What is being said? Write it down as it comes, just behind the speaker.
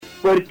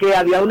porque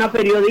había una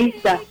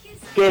periodista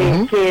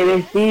que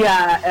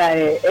decía,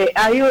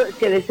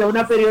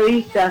 una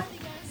periodista,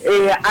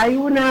 hay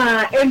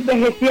una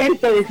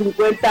envejeciente de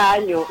 50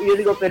 años, y yo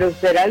digo, pero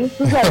serán,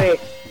 tú sabes,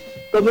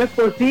 ¿cómo es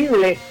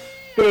posible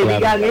que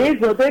digan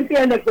eso? ¿Tú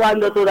entiendes?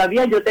 Cuando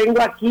todavía yo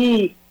tengo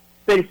aquí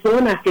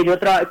personas que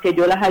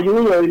yo las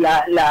ayudo y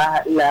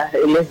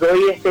les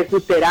doy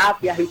sus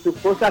terapias y sus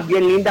cosas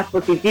bien lindas,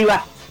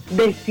 positivas,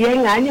 de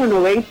 100 años,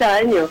 90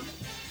 años.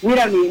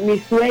 Mira,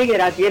 mi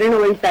suegra tiene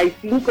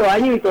 95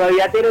 años y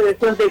todavía tiene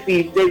deseos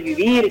de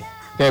vivir,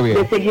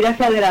 de seguir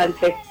hacia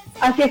adelante.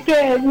 Así es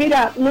que,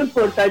 mira, no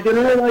importa, yo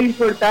no le doy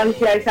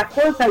importancia a esas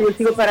cosas, yo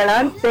sigo para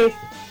adelante.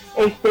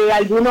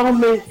 Algunos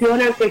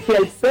mencionan que si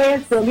el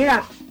peso,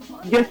 mira,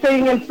 yo estoy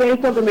en el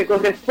peso que me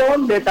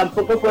corresponde,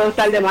 tampoco puedo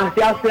estar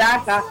demasiado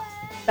flaca,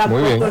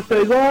 tampoco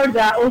estoy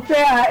gorda, o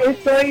sea,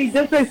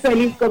 yo soy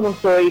feliz como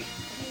soy,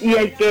 y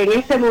el que en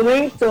ese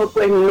momento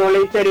pues no le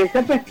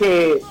interesa, pues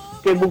que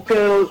busque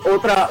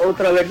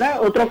otra,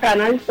 ¿verdad? Otro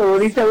canal, como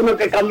dice uno,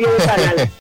 que cambie de canal.